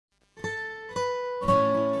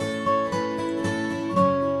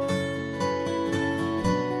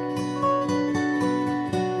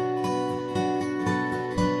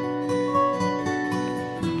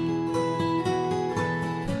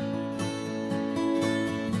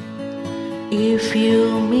If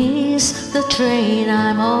you miss the train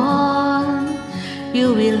I'm on,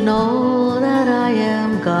 you will know that I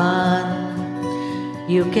am gone.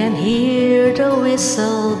 You can hear the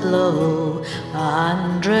whistle blow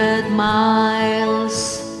 100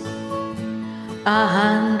 miles.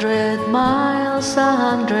 100 miles,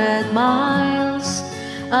 100 miles,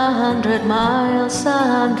 100 miles,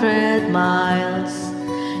 100 miles.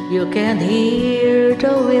 You can hear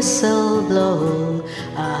the whistle blow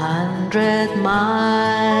 100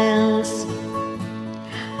 miles.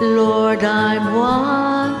 Lord, I'm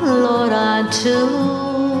one, Lord, I'm two,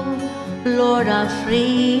 Lord, I'm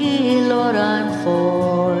three, Lord, I'm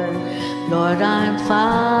four, Lord, I'm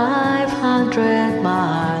 500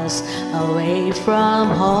 miles away from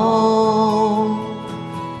home.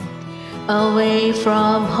 Away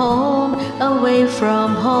from home, away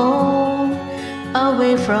from home,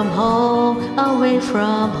 away from home, away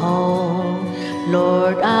from home.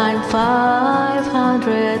 Lord, I'm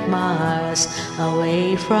 500 miles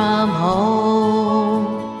away from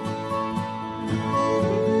home.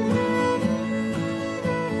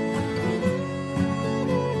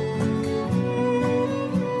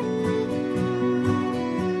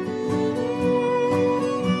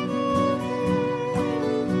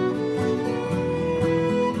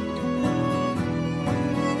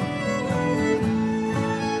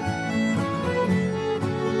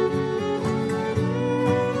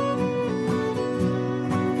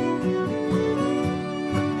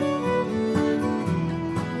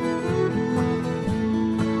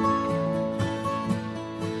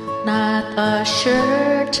 Not a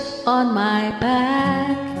shirt on my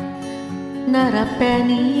back, not a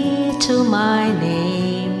penny to my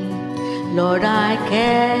name. Lord, I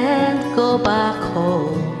can't go back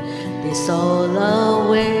home, this all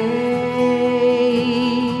away.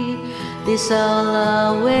 This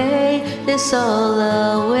all away, this all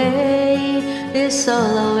away, this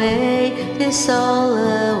all away, this all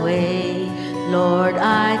away. Lord,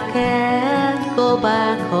 I can't go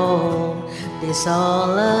back home, this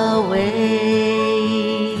all away.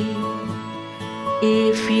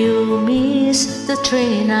 If you miss the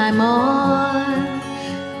train I'm on,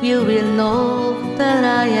 you will know that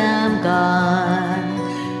I am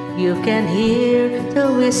gone. You can hear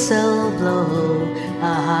the whistle blow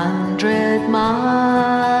 100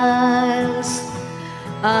 miles.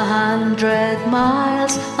 100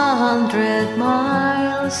 miles, 100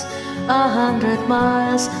 miles, 100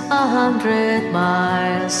 miles, 100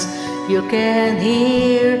 miles. You can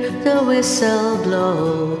hear the whistle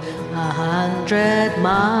blow 100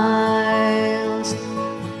 miles.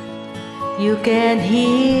 You can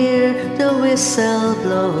hear the whistle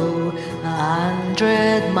blow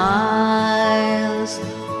 100 miles.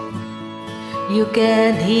 You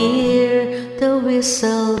can hear the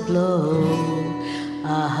whistle blow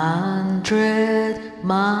 100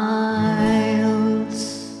 miles.